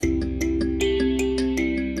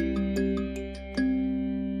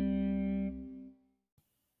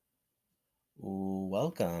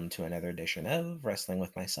welcome to another edition of Wrestling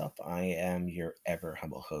with Myself. I am your ever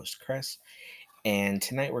humble host, Chris, and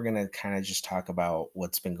tonight we're going to kind of just talk about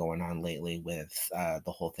what's been going on lately with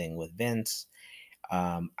the whole thing with Vince.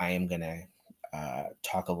 I am going to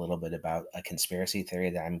talk a little bit about a conspiracy theory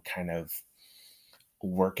that I'm kind of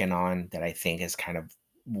working on that I think is kind of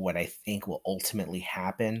what I think will ultimately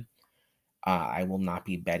happen. I will not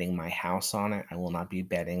be betting my house on it. I will not be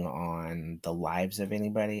betting on the lives of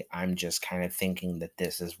anybody. I'm just kind of thinking that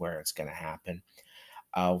this is where it's going to happen.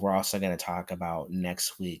 We're also going to talk about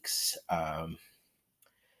next week's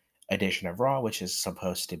edition of Raw, which is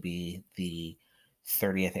supposed to be the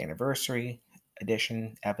 30th anniversary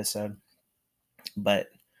edition episode. But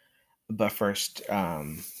first,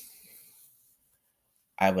 I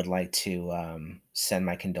would like to send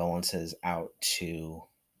my condolences out to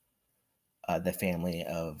the family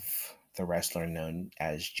of the wrestler known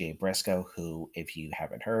as Jay Briscoe, who, if you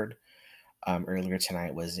haven't heard, earlier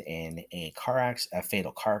tonight was in a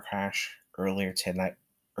fatal car crash earlier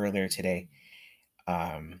today,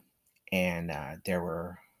 um, and there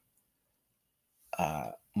were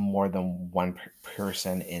more than one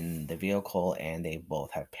person in the vehicle, and they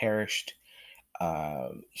both have perished.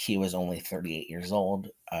 He was only 38 years old.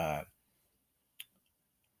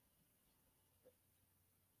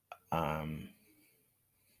 Um,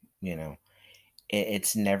 you know,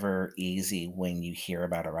 it's never easy when you hear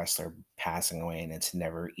about a wrestler passing away, and it's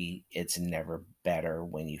never better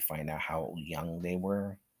when you find out how young they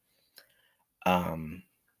were. um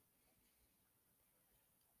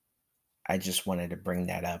I just wanted to bring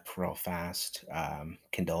that up real fast.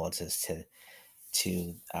 Condolences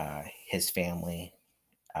to his family,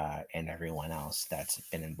 and everyone else that's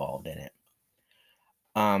been involved in it.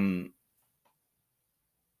 um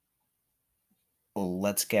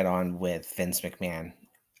let's get on with Vince McMahon.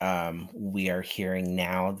 We are hearing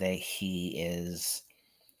now that he is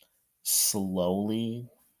slowly,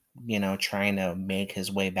 trying to make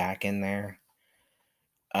his way back in there.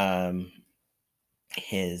 Um,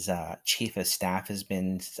 his chief of staff has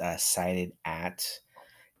been cited at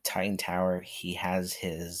Titan Tower. He has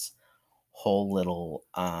his whole little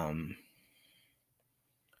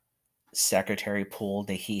secretary pool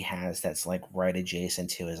that he has that's like right adjacent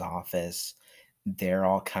to his office. They're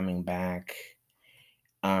all coming back,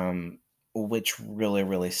 um, which really,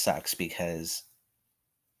 really sucks because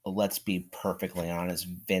let's be perfectly honest,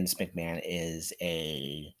 Vince McMahon is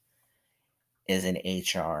an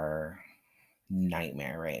HR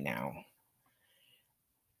nightmare right now,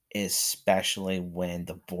 especially when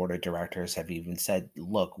the board of directors have even said,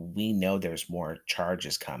 look, we know there's more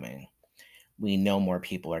charges coming. We know more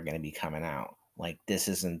people are going to be coming out. Like, this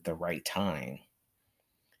isn't the right time.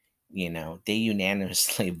 They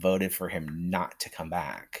unanimously voted for him not to come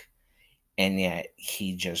back. And yet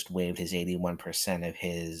he just waived his 81% of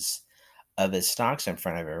his stocks in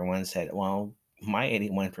front of everyone and said, well, my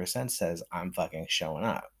 81% says I'm fucking showing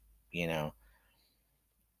up, you know?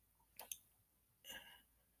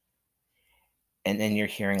 And then you're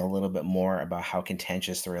hearing a little bit more about how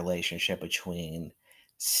contentious the relationship between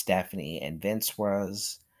Stephanie and Vince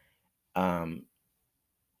was, um,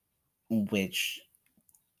 which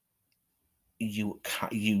you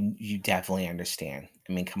definitely understand.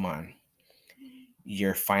 I mean, come on.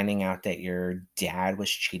 You're finding out that your dad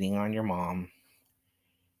was cheating on your mom.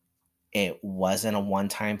 It wasn't a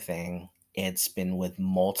one-time thing. It's been with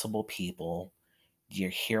multiple people.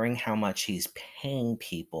 You're hearing how much he's paying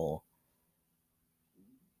people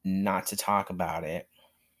not to talk about it.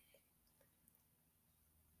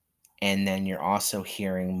 And then you're also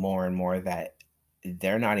hearing more and more that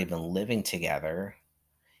they're not even living together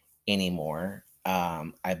anymore.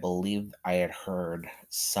 I believe I had heard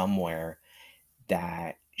somewhere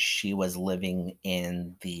that she was living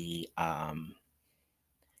in the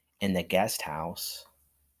guest house.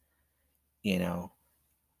 You know,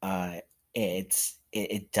 uh,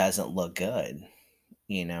 it doesn't look good.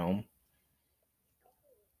 You know,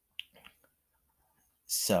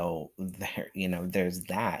 so there's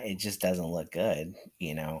that. It just doesn't look good.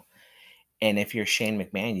 And if you're Shane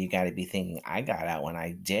McMahon, you got to be thinking, I got out when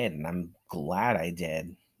I did, and I'm glad I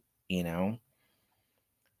did. You know,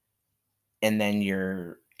 and then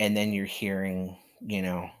you're hearing,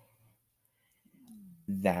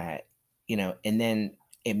 that, and then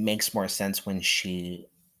it makes more sense when she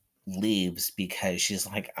leaves because she's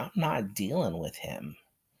like, I'm not dealing with him.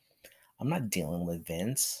 I'm not dealing with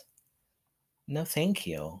Vince. No, thank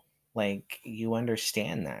you. Like, you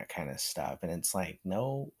understand that kind of stuff. And it's like,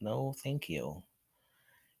 no, no, thank you.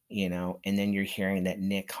 And then you're hearing that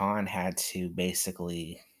Nick Khan had to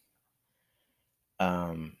basically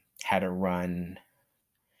had to run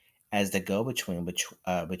as the go-between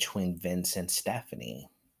between Vince and Stephanie,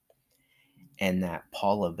 and that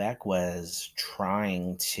Paul Levesque was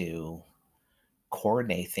trying to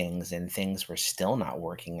coordinate things, and things were still not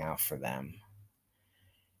working out for them.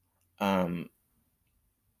 Um,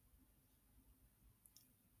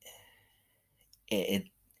 it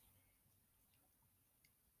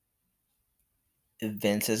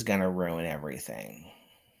Vince is gonna ruin everything.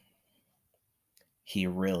 He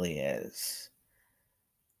really is.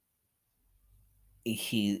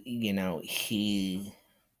 He's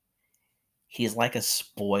like a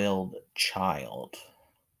spoiled child.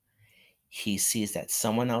 He sees that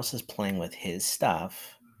someone else is playing with his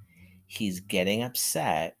stuff. He's getting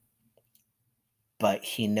upset, but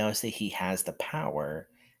he knows that he has the power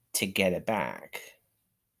to get it back.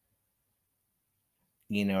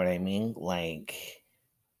 You know what I mean? Like,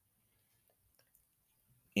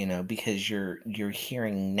 because you're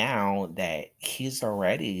hearing now that he's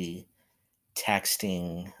already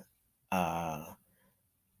texting uh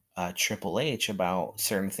Triple H about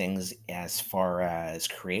certain things as far as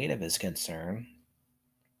creative is concerned.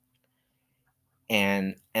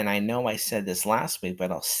 And I know I said this last week,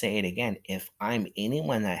 but I'll say it again. If I'm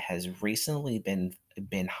anyone that has recently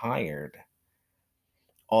been hired,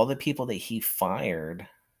 all the people that he fired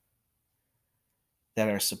that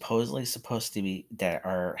are supposedly supposed to be that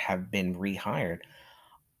are have been rehired,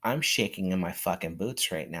 I'm shaking in my fucking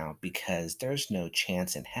boots right now, because there's no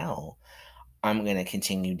chance in hell I'm going to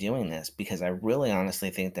continue doing this, because I really honestly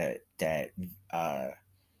think that uh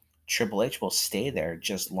Triple H will stay there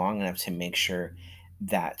just long enough to make sure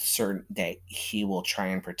that he will try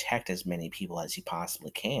and protect as many people as he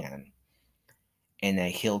possibly can, and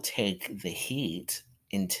that he'll take the heat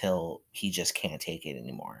until he just can't take it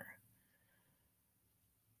anymore.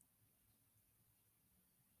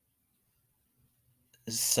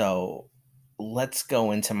 So let's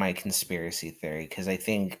go into my conspiracy theory, because I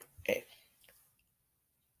think,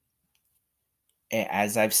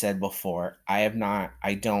 as I've said before, I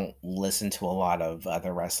don't listen to a lot of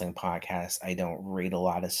other wrestling podcasts. I don't read a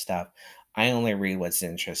lot of stuff. I only read what's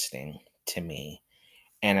interesting to me,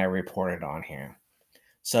 and I report it on here.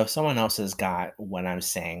 So if someone else has got what I'm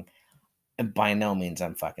saying, by no means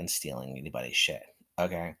I'm fucking stealing anybody's shit.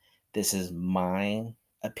 Okay? This is my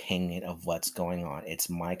opinion of what's going on. It's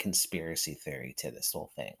my conspiracy theory to this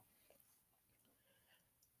whole thing.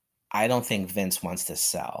 I don't think Vince wants to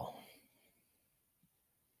sell.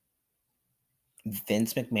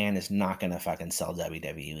 Vince McMahon is not going to fucking sell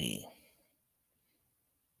WWE.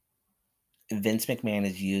 Vince McMahon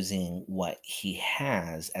is using what he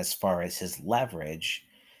has as far as his leverage,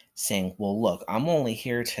 saying, well, look, I'm only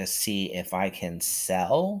here to see if I can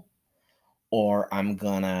sell, or I'm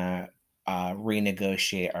going to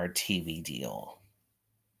renegotiate our TV deal.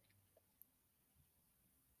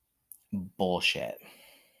 Bullshit.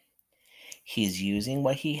 He's using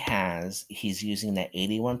what he has. He's using that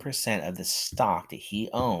 81% of the stock that he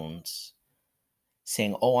owns,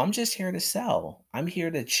 saying, "Oh, I'm just here to sell. I'm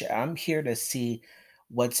here to see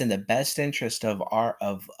what's in the best interest of our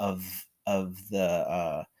of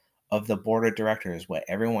the board of directors, what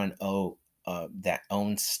everyone that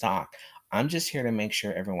owns stock. I'm just here to make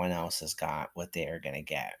sure everyone else has got what they are going to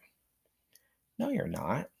get." No, you're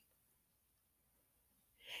not.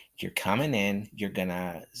 You're coming in, you're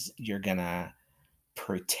gonna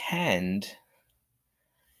pretend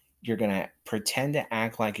you're gonna pretend to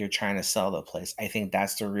act like you're trying to sell the place. I think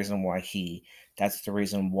that's the reason why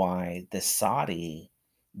the Saudi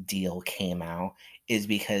deal came out, is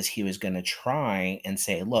because he was gonna try and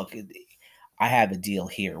say, look, I have a deal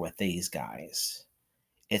here with these guys.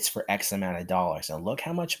 It's for X amount of dollars, and look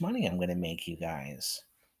how much money I'm gonna make you guys.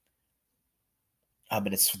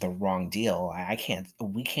 But it's the wrong deal.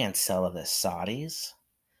 We can't sell to the Saudis.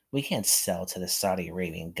 We can't sell to the Saudi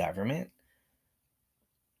Arabian government.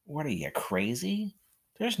 What are you, crazy?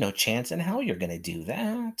 There's no chance in hell you're going to do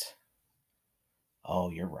that.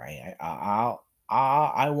 Oh, you're right.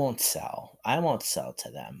 I won't sell. I won't sell to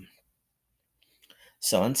them.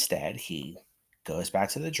 So instead, he goes back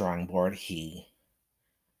to the drawing board. You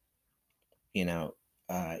know,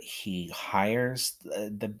 he hires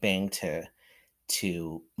the bank to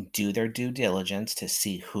do their due diligence to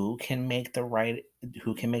see who can make the right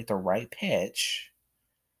pitch.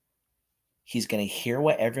 He's going to hear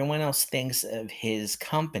what everyone else thinks of his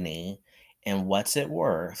company and what's it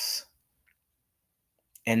worth,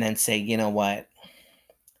 and then say, you know what?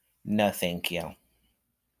 No, thank you.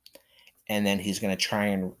 And then he's going to try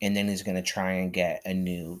and get a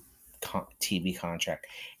new TV contract.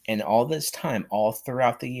 And all this time, all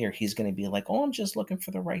throughout the year, he's going to be like, "Oh, I'm just looking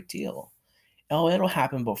for the right deal." Oh, it'll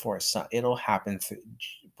happen before it'll happen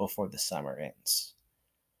before the summer ends.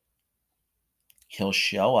 He'll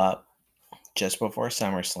show up just before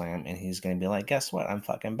SummerSlam, and he's gonna be like, "Guess what? I'm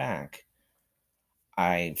fucking back.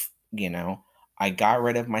 I've, you know, I got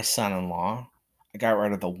rid of my son-in-law. I got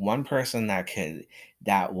rid of the one person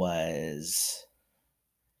that was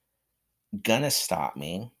gonna stop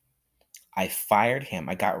me. I fired him.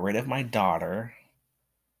 I got rid of my daughter.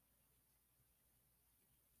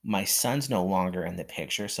 My son's no longer in the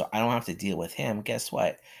picture, so I don't have to deal with him. Guess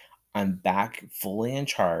what? I'm back fully in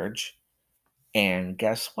charge. And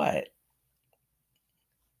guess what?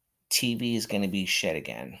 TV is going to be shit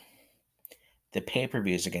again. The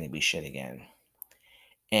pay-per-views are going to be shit again.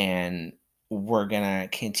 And we're going to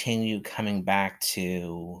continue coming back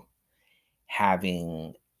to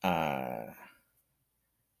having Omos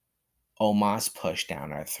pushed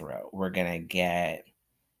down our throat. We're going to get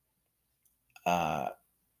uh,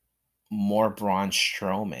 more Braun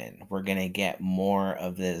Strowman. We're going to get more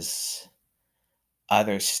of this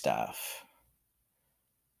other stuff.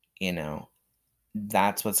 You know,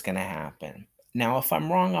 that's what's going to happen. Now, if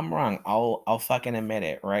I'm wrong, I'm wrong. I'll fucking admit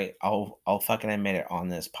it, right? I'll fucking admit it on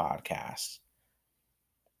this podcast.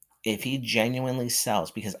 If he genuinely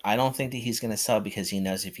sells, because I don't think that he's going to sell, because he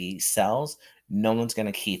knows if he sells, no one's going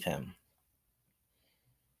to keep him.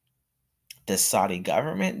 The Saudi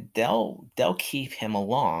government, they'll keep him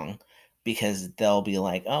along because they'll be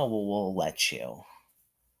like, "Oh, well, we'll let you."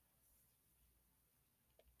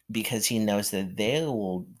 Because he knows that they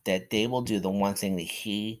will do the one thing that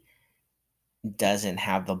he doesn't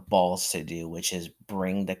have the balls to do, which is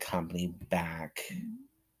bring the company back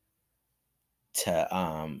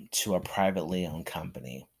to a privately owned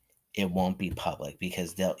company. It won't be public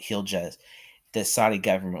because the Saudi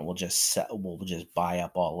government will just buy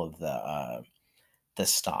up all of the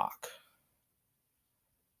stock,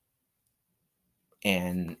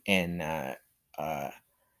 and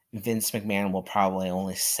Vince McMahon will probably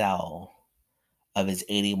only sell, of his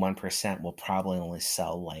 81%, will probably only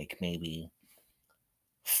sell like maybe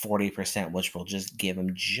 40%, which will just give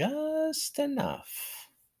him just enough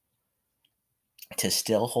to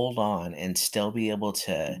still hold on and still be able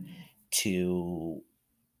to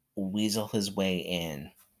weasel his way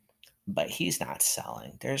in. But he's not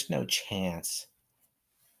selling. There's no chance.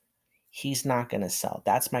 He's not going to sell.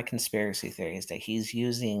 That's my conspiracy theory, is that he's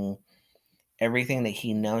using everything that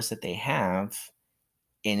he knows that they have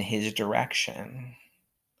in his direction.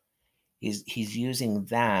 He's using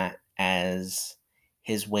that as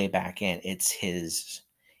his way back in. It's his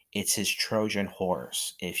Trojan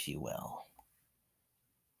horse, if you will.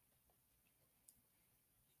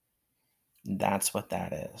 That's what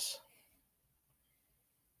that is.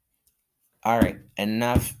 All right,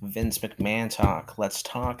 enough Vince McMahon talk. Let's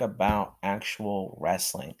talk about actual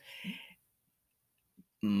wrestling.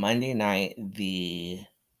 Monday night, the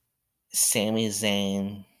Sami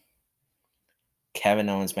Zayn Kevin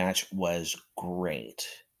Owens match was great.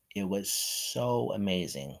 It was so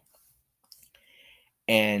amazing.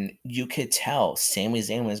 And you could tell Sami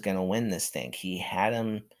Zayn was going to win this thing. He had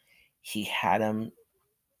him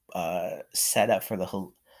set up for the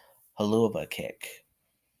Helluva Kick.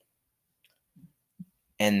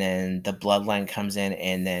 And then the Bloodline comes in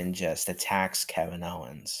and then just attacks Kevin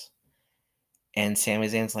Owens. And Sami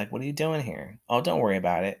Zayn's like, "What are you doing here?" "Oh, don't worry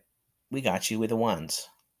about it. We got you with the ones."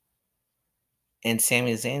 And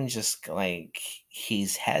Sami Zayn just like,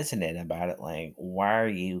 he's hesitant about it. Like, "Why are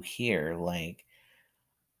you here? Like,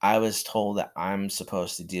 I was told that I'm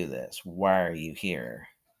supposed to do this. Why are you here?"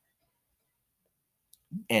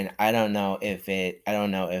 And I don't know if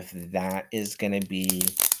that is going to be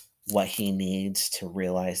what he needs to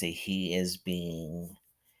realize that he is being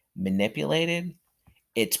manipulated.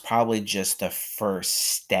 It's probably just the first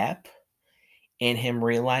step in him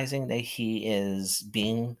realizing that he is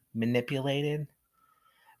being manipulated.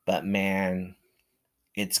 But man,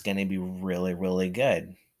 it's going to be really, really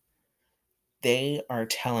good. They are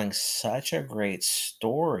telling such a great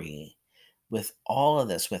story with all of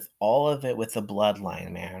this, with all of it, with the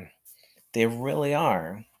bloodline, man. They really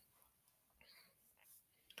are.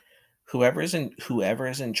 Whoever is in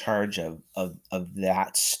charge of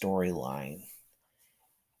that storyline,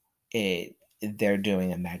 they're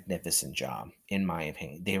doing a magnificent job, in my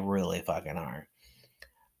opinion. They really fucking are.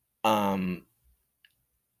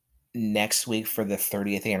 Next week, for the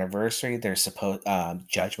 30th anniversary, they're supposed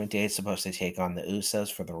Judgment Day is supposed to take on the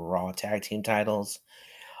Usos for the Raw tag team titles.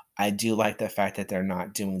 I do like the fact that they're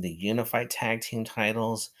not doing the unified tag team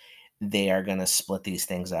titles. They are going to split these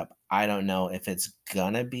things up. I don't know if it's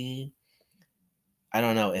going to be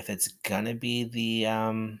the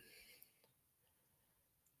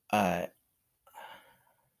uh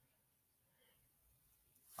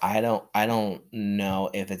I don't know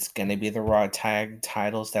if it's gonna be the Raw tag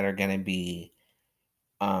titles that are gonna be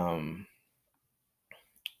um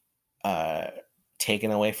uh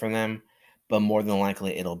taken away from them, but more than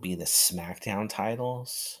likely it'll be the SmackDown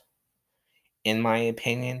titles, in my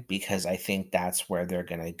opinion, because I think that's where they're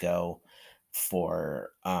gonna go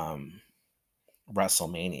for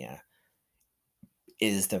WrestleMania,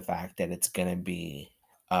 is the fact that it's gonna be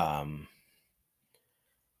um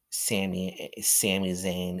Sami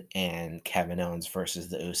Zayn and Kevin Owens versus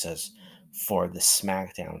the Usos for the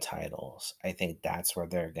SmackDown titles. I think that's where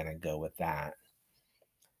they're gonna go with that.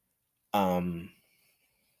 Um,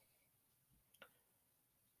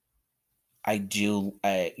 I do,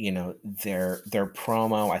 their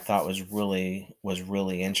promo I thought was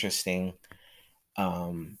really interesting.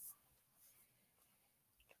 Um,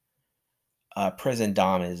 Prison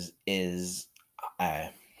Dom uh,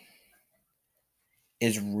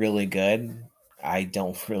 is really good. I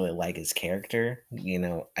don't really like his character.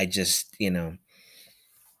 I just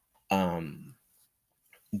um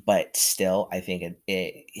but still, I think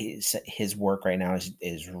his work right now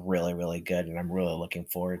is really really good, and I'm really looking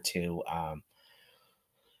forward to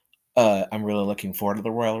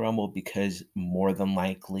the Royal Rumble, because more than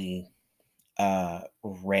likely,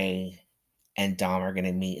 Ray and Dom are going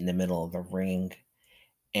to meet in the middle of the ring,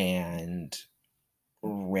 and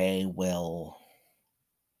Ray will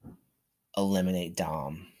eliminate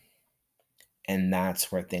Dom, and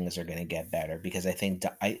that's where things are going to get better, because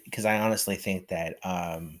I honestly think that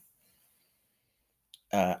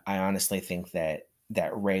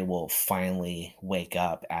Ray will finally wake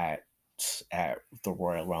up at the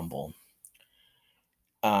Royal Rumble.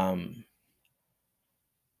 Um,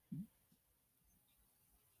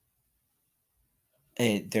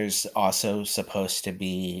 there's also supposed to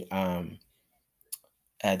be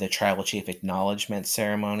the Tribal Chief Acknowledgement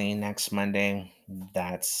Ceremony next Monday.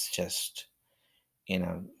 That's just, you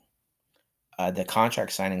know, the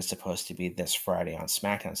contract signing is supposed to be this Friday on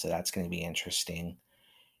SmackDown, so that's going to be interesting.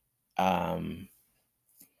 Um,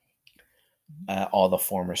 all the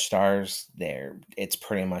former stars there, it's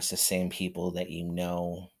pretty much the same people that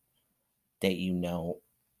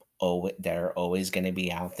that are always going to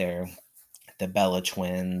be out there. The Bella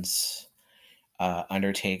Twins,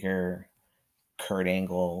 Undertaker, Kurt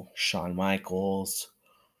Angle, Shawn Michaels,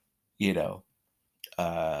 you know,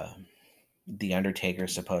 uh, the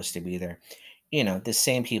Undertaker's supposed to be there. The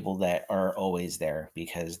same people that are always there,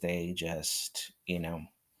 because they're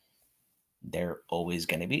always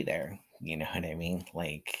going to be there. You know what I mean?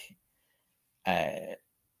 Like, uh,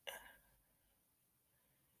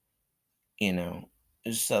 you know,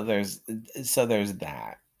 so there's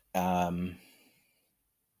that. Um,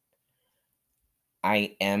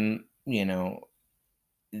 I am,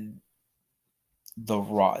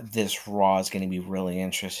 this Raw is going to be really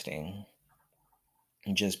interesting,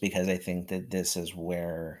 just because I think that this is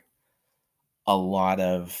where a lot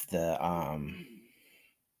of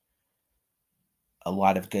a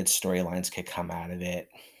lot of good storylines could come out of it,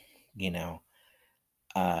 you know.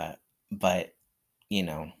 Uh, but you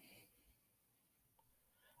know,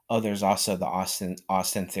 there's also the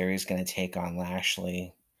Austin Theory is going to take on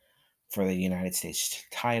Lashley for the United States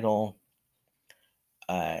title.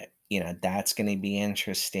 Uh, that's going to be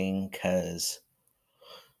interesting, because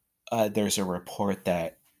there's a report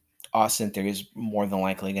that Austin Theory is more than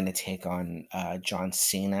likely going to take on John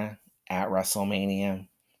Cena at WrestleMania.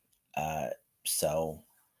 Uh, so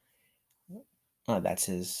that's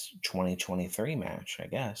his 2023 match, I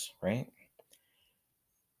guess, right?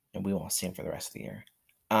 And we won't see him for the rest of the year.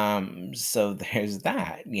 So there's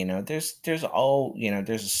that.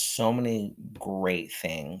 There's so many great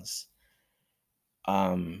things.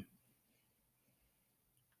 Um,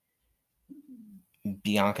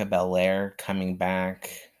 Bianca Belair coming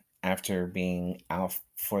back after being out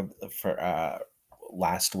for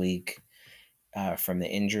last week from the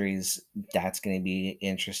injuries. That's going to be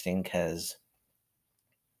interesting, because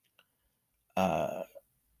uh,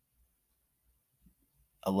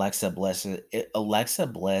 Alexa Bliss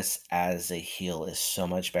as a heel is so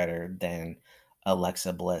much better than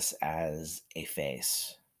Alexa Bliss as a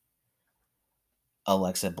face.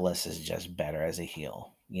 Alexa Bliss is just better as a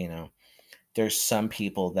heel. There's some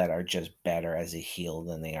people that are just better as a heel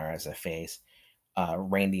than they are as a face.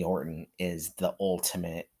 Randy Orton is the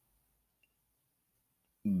ultimate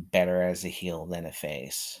better as a heel than a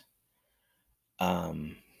face.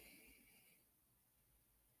 Um,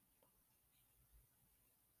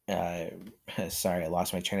 uh, Sorry, I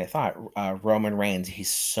lost my train of thought. Roman Reigns,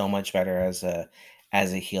 he's so much better as a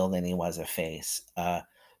heel than he was a face. The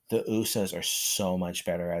Usos are so much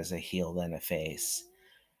better as a heel than a face.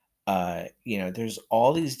 There's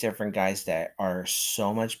all these different guys that are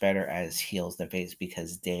so much better as heels than face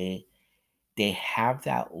because they have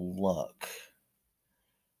that look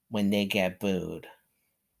when they get booed,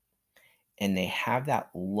 and they have that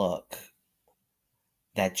look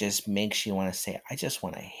that just makes you want to say, I just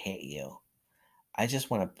want to hit you. I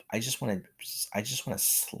just want to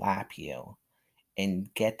slap you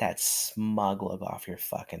and get that smug look off your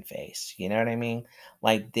fucking face. You know what I mean?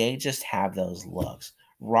 Like they just have those looks.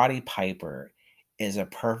 Roddy Piper is a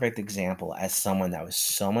perfect example as someone that was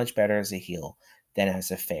so much better as a heel than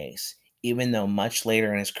as a face. Even though much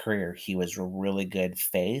later in his career he was a really good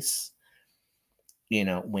face,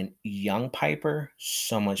 when young Piper,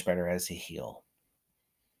 so much better as a heel,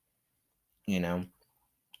 you know.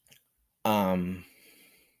 Um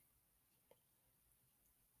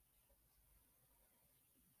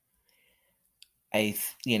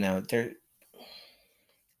there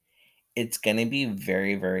it's going to be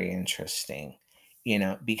very very interesting,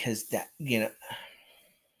 because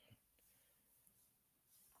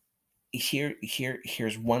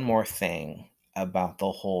here's one more thing about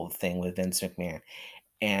the whole thing with Vince McMahon.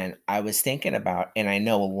 And I was thinking about, and I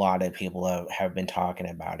know a lot of people have been talking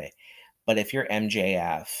about it, but if you're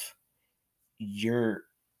MJF, you're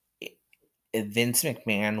Vince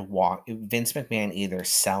McMahon either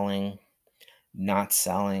selling, not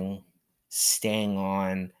selling, staying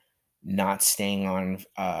on, not staying on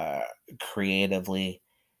creatively,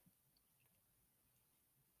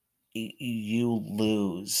 you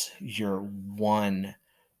lose your one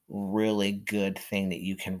really good thing that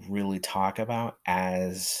you can really talk about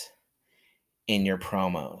as in your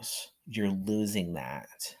promos. You're losing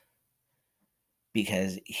that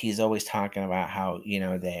because he's always talking about how, he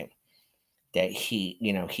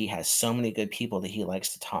has so many good people that he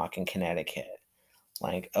likes to talk in Connecticut.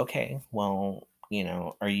 Like, okay, well,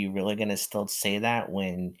 are you really going to still say that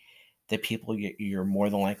when the people you're more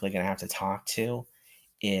than likely going to have to talk to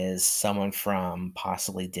is someone from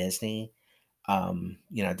possibly Disney?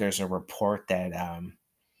 There's a report that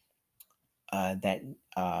uh,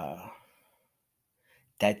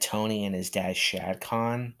 that Tony and his dad Shad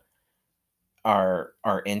Khan are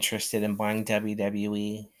interested in buying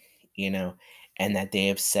WWE, you know, and that they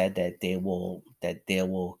have said that they will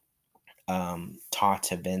talk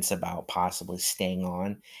to Vince about possibly staying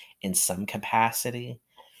on in some capacity.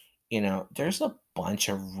 There's a bunch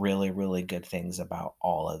of really really good things about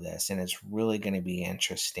all of this, and it's really going to be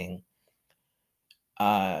interesting.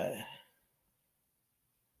 Uh,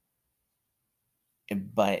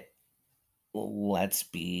 but let's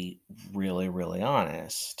be really really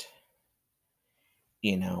honest.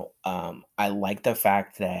 I like the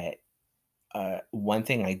fact that one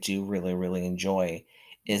thing I do really, really enjoy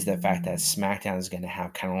is the fact that SmackDown is going to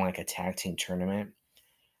have kind of like a tag team tournament.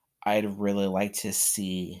 I'd really like to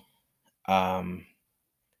see. Um,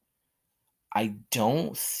 I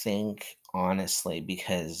don't think, honestly,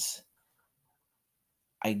 because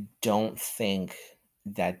I don't think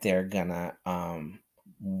that they're gonna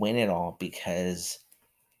win it all because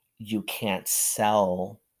you can't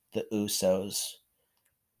sell the Usos.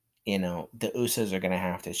 The Usos are gonna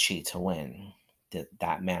have to cheat to win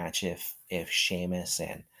that match if Sheamus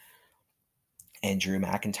and Drew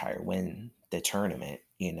McIntyre win the tournament.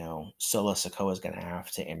 Solo Sikoa is going to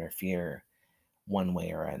have to interfere one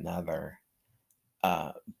way or another.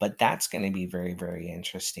 But that's going to be very, very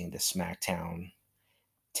interesting. The SmackDown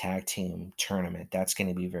Tag Team Tournament. That's going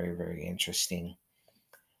to be very, very interesting.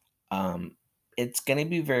 Um, it's going to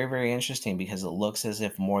be very, very interesting because it looks as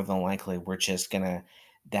if more than likely we're just going to,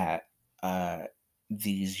 that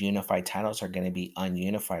these unified titles are going to be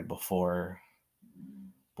ununified before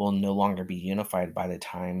will no longer be unified by the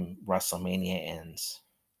time WrestleMania ends.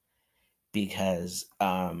 Because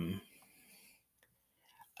I'm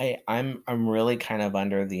really kind of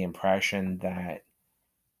under the impression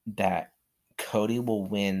that Cody will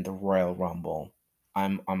win the Royal Rumble.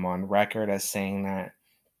 I'm on record as saying that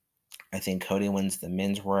I think Cody wins the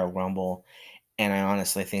men's Royal Rumble, and I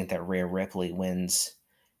honestly think that Rhea Ripley wins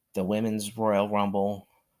the women's Royal Rumble.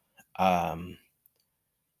 Um,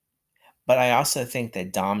 but I also think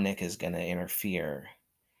that Dominic is going to interfere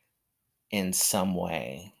in some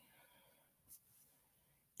way,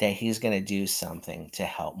 that he's going to do something to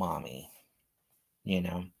help mommy, you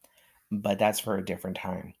know, but that's for a different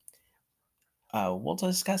time. We'll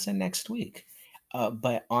discuss it next week.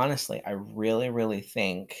 But honestly, I really, really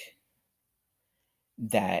think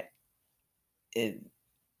that it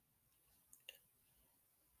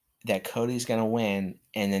that Cody's gonna win,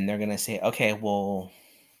 and then they're gonna say, okay, well,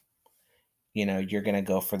 you're going to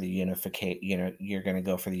go for the you're going to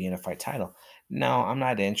go for the unified title. No, I'm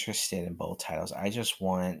not interested in both titles. I just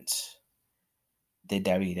want the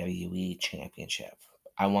WWE championship.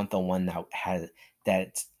 I want the one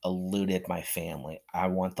that eluded my family. I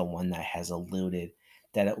want the one that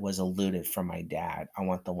it was eluded from my dad. I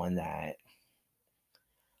want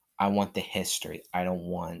the history. I don't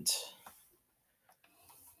want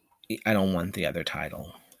the other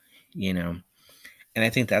title, you know. And I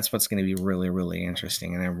think that's what's going to be really, really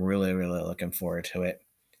interesting, and I'm really, really looking forward to it.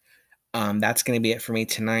 That's going to be it for me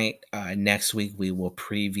tonight. Next week we will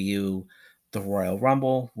preview the Royal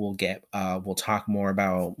Rumble. We'll talk more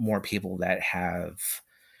about more people that have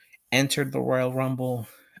entered the Royal Rumble,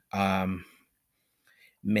 um,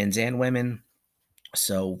 men's and women.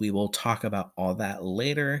 So we will talk about all that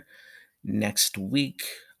later next week.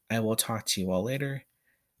 I will talk to you all later.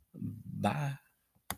 Bye.